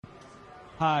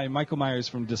Hi, Michael Myers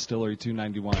from Distillery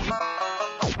 291.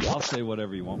 I'll say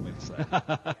whatever you want me to say.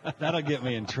 That'll get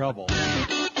me in trouble.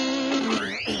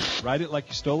 Ride it like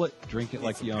you stole it, drink it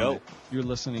like you own it. You're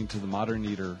listening to The Modern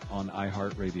Eater on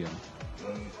iHeartRadio.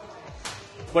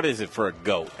 What is it for a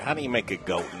goat? How do you make a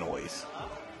goat noise?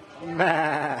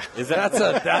 Nah.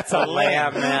 That's a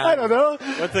lamb, man. I don't know.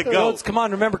 What's a goat? Goats, come on,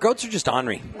 remember, goats are just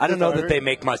ornery. I don't know that they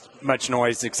make much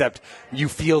noise, except you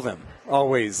feel them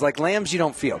always. Like lambs, you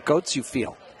don't feel. Goats, you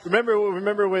feel.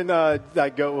 Remember when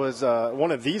that goat was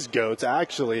one of these goats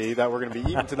actually that we're going to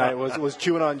be eating tonight was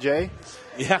chewing on Jay?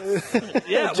 Yeah.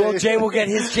 Yeah, well, Jay will get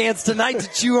his chance tonight to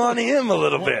chew on him a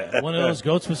little bit. One of those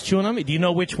goats was chewing on me. Do you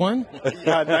know which one?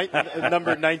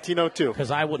 Number 1902. Because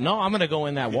I'm going to go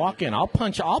in that walk-in. I'll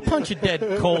punch a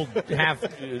dead, cold,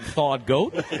 half-thawed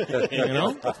goat. You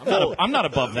know, I'm not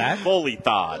above that. Fully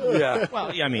thawed. Yeah.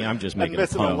 Well, yeah, I mean, I'm just making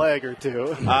missing a pun. a leg or two.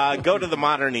 Go to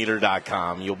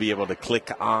themoderneater.com. You'll be able to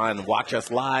click on Watch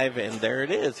Us Live, and there it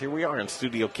is. Here we are in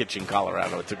Studio Kitchen,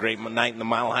 Colorado. It's a great night in the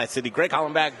Mile High City. Greg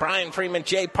Hollenbach, Brian Freeman,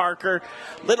 Jay Parker,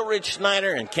 Little Rich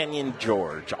Snyder, and Kenyon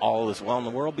George. All is well in the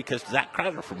world because Zach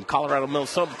Kreider from Colorado Mills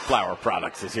Sunflower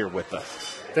Products is here with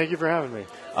us. Thank you for having me.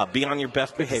 Be on your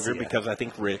best behavior because I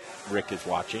think Rick is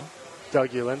watching.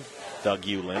 Doug Eulin.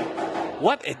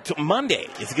 Monday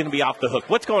is going to be off the hook.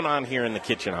 What's going on here in the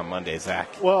kitchen on Monday, Zach?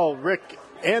 Well, Rick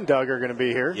and Doug are going to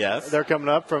be here. Yes. They're coming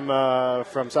up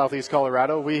from Southeast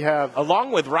Colorado. We have...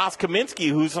 Along with Ross Kaminsky,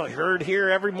 who's heard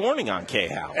here every morning on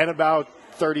K-How. And about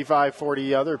 35,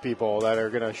 40 other people that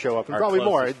are going to show up, and probably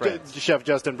more. Chef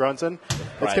Justin Brunson.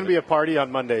 It's going to be a party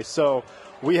on Monday. So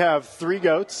we have 3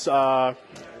 goats. They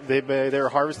were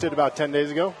harvested about 10 days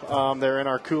ago. They're in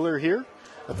our cooler here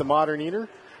at the Modern Eater.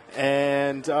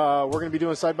 And we're going to be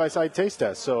doing side-by-side taste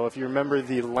tests. So if you remember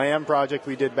the lamb project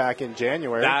we did back in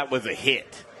January. That was a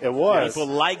hit. It was. People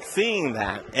like seeing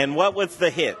that. And what was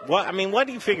the hit? What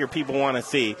do you figure people want to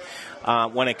see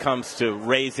when it comes to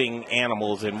raising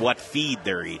animals and what feed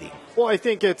they're eating? Well, I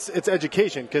think it's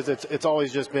education because it's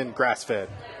always just been grass-fed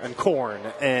and corn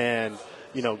and,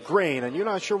 grain, and you're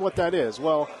not sure what that is.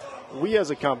 Well, we as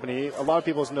a company, a lot of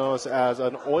people know us as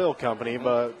an oil company,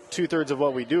 but 2/3 of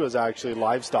what we do is actually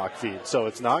livestock feed. So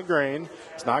it's not grain,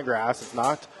 it's not grass, it's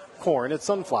not corn, it's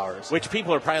sunflowers. Which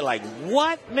people are probably like,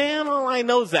 what, man? All I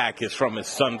know, Zach, is from his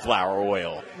sunflower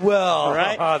oil. Well,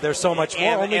 right? There's so much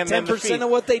more. Only 10% of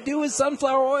what they do is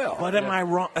sunflower oil. But am I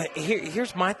wrong?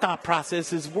 Here's my thought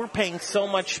process is we're paying so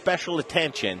much special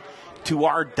attention to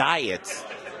our diets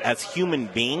as human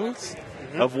beings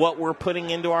of what we're putting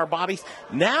into our bodies.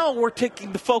 Now we're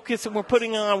taking the focus and we're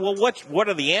putting on, what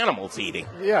are the animals eating?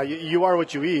 Yeah, you are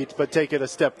what you eat, but take it a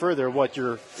step further, what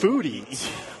your food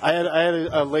eats. I had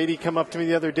a lady come up to me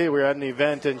the other day. We were at an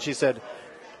event, and she said,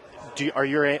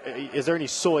 is there any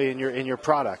soy in your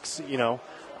products,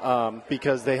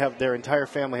 because their entire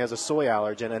family has a soy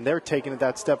allergen, and they're taking it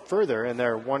that step further, and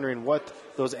they're wondering what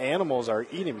those animals are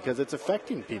eating because it's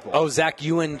affecting people. Oh, Zach,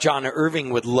 you and John Irving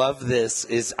would love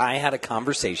this. I had a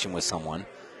conversation with someone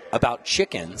about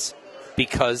chickens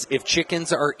because if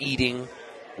chickens are eating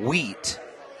wheat,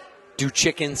 do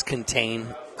chickens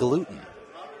contain gluten?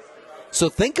 So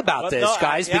think about this,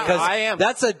 guys, because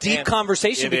that's a deep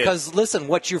conversation because, listen,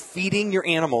 what you're feeding your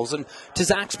animals, and to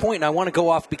Zach's point, and I want to go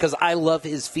off because I love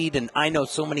his feed, and I know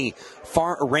so many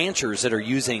ranchers that are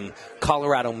using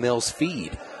Colorado Mills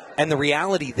feed. And the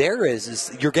reality there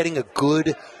is you're getting a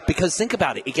good, because think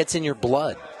about it, it gets in your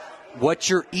blood. What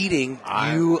you're eating,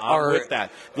 I'm with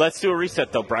that. Let's do a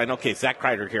reset, though, Brian. Okay, Zach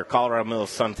Kreider here, Colorado Mills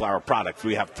Sunflower Products.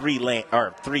 We have 3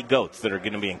 goats that are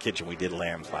going to be in kitchen. We did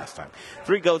lambs last time.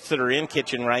 3 goats that are in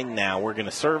kitchen right now. We're going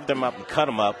to serve them up and cut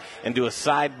them up and do a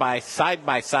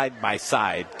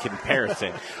side-by-side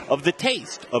comparison of the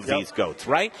taste of these goats,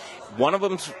 right? One of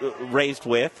them's raised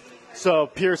with? So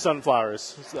pure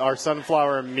sunflowers, our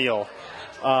sunflower meal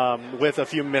with a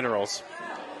few minerals.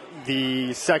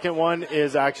 The second one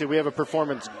is actually, we have a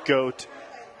performance goat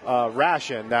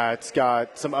ration that's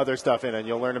got some other stuff in it.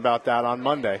 You'll learn about that on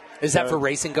Monday. Is that for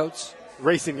racing goats?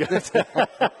 Racing goats.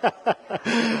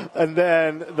 And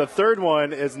then the third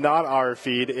one is not our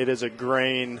feed. It is a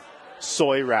grain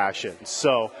soy ration.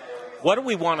 So what do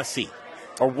we want to see?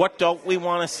 Or what don't we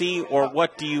want to see, or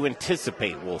what do you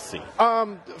anticipate we'll see?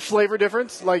 Flavor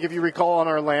difference. Like if you recall on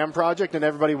our lamb project, and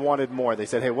everybody wanted more. They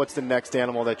said, hey, what's the next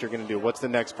animal that you're going to do? What's the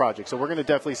next project? So we're going to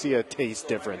definitely see a taste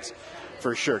difference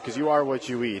for sure, because you are what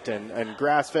you eat. And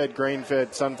grass-fed,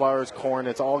 grain-fed, sunflowers, corn,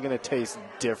 it's all going to taste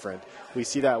different. We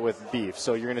see that with beef,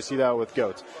 so you're going to see that with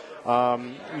goats.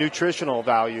 Nutritional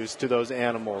values to those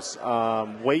animals,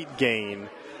 weight gain,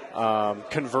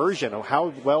 conversion.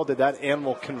 How well did that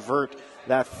animal convert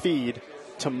that feed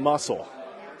to muscle?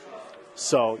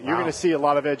 So you're going to see a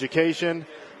lot of education,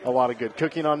 a lot of good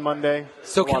cooking on Monday.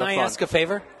 So can I ask a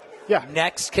favor? Yeah.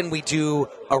 Next, can we do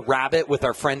a rabbit with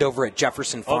our friend over at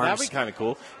Jefferson Farms? Oh, that'd be kind of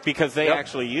cool because they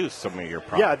actually use some of your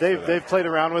products. Yeah, they've played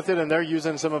around with it, and they're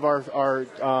using some of our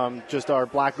just our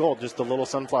black gold, just the little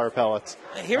sunflower pellets.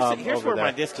 Here's where my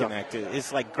there. disconnect is.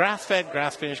 It's like grass-fed,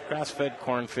 grass-finished, grass-fed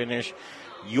corn finish.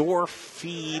 Your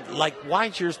feed, like, why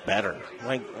is yours better?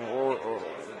 Like, or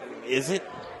is it?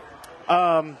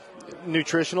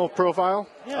 Nutritional profile.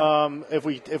 Yeah. If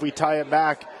we tie it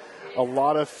back, a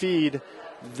lot of feed,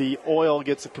 the oil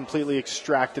gets completely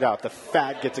extracted out. The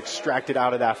fat gets extracted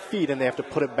out of that feed, and they have to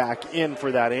put it back in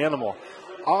for that animal.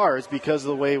 Ours, because of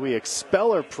the way we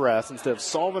expel or press instead of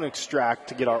solvent extract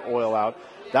to get our oil out,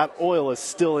 that oil is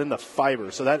still in the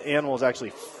fiber. So that animal is actually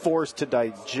forced to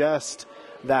digest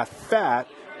that fat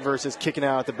versus kicking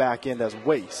out at the back end as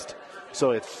waste.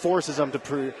 So it forces them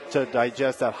to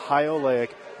digest that high oleic,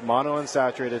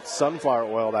 monounsaturated sunflower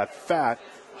oil, that fat,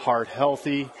 heart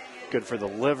healthy, good for the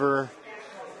liver,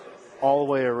 all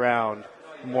the way around,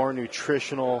 more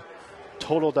nutritional,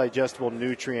 total digestible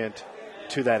nutrient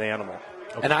to that animal.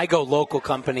 And I go local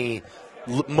company.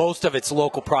 Most of it's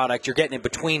local product. You're getting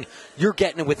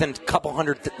it within a couple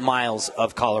hundred miles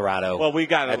of Colorado. Well, we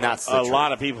got a truth.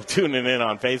 lot of people tuning in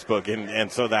on Facebook,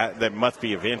 and so that must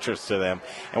be of interest to them.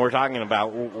 And we're talking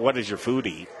about what does your food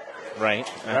eat, right?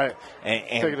 Right. And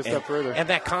take it a step further. And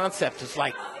that concept is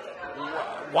like,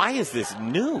 why is this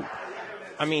new?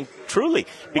 I mean, truly,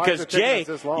 because Jay,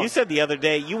 you said the other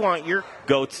day you want your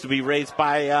goats to be raised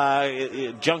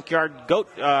by junkyard goat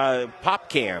pop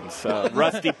cans,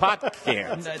 rusty pop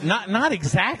cans. Not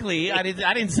exactly. I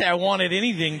didn't say I wanted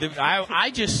anything.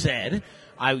 I just said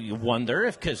I wonder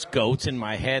if, because goats in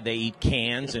my head, they eat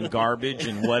cans and garbage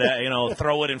and what,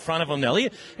 throw it in front of them. They'll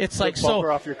eat. It's like so.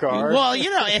 Off your car. Well,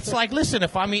 it's like, listen,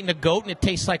 if I'm eating a goat and it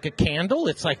tastes like a candle,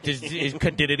 it's like, did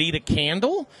it eat a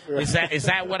candle? Is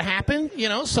that what happened?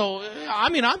 So I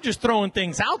mean, I'm just throwing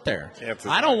things out there.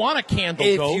 I don't want a candle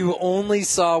goat. If you only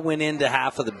went into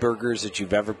half of the burgers that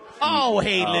you've ever. Oh,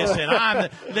 hey, listen,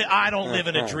 I don't live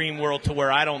in a dream world to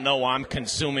where I don't know I'm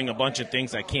consuming a bunch of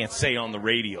things I can't say on the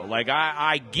radio. Like,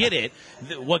 I get it.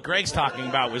 What Greg's talking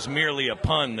about was merely a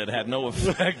pun that had no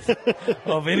effect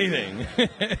of anything.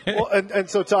 Well, and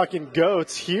so talking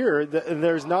goats here,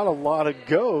 there's not a lot of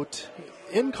goat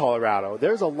in Colorado.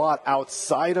 There's a lot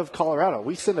outside of Colorado.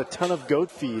 We send a ton of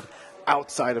goat feed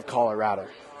outside of Colorado.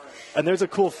 And there's a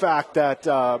cool fact that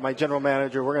my general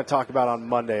manager, we're going to talk about on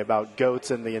Monday about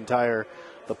goats and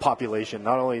the population,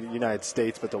 not only the United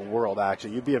States, but the world,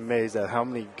 actually. You'd be amazed at how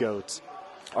many goats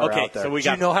are out there. So Do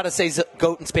you know how to say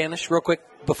goat in Spanish real quick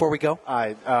before we go?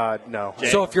 No. Jay.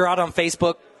 So if you're out on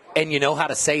Facebook and you know how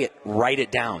to say it, write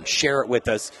it down. Share it with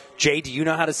us. Jay, do you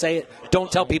know how to say it?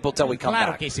 Don't tell people till we come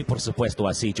Claro back. que sí, por supuesto,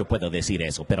 así yo puedo decir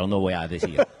eso, pero no voy a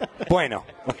decir. Bueno.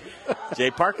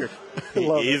 Jay Parker.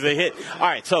 He's a hit. All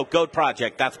right, so Goat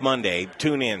Project, that's Monday.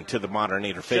 Tune in to the Modern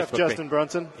Eater Facebook Chef Justin page.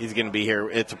 Brunson. He's going to be here.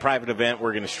 It's a private event.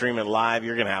 We're going to stream it live.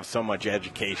 You're going to have so much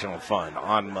educational fun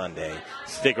on Monday.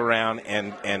 Stick around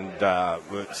and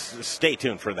stay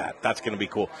tuned for that. That's going to be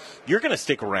cool. You're going to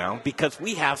stick around because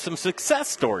we have some success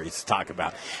stories to talk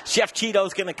about. Chef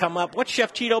Cheeto's going to come up. What's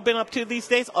Chef Cheeto been up to these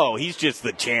days? Oh, he's just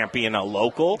the champion of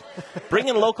local.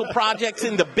 Bringing local projects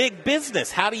into big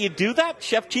business. How do you do that?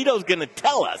 Chef Cheeto's going to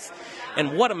tell us.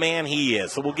 And what a man he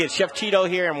is. So we'll get Chef Cheeto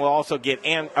here, and we'll also get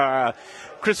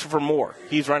Christopher Moore.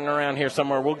 He's running around here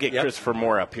somewhere. We'll get Christopher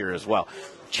Moore up here as well.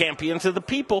 Champions of the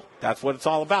people. That's what it's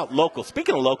all about. Local.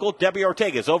 Speaking of local, Debbie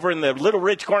Ortega is over in the Little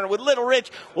Rich corner with Little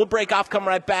Rich. We'll break off, come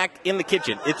right back in the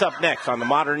kitchen. It's up next on the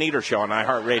Modern Eater Show on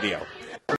iHeartRadio.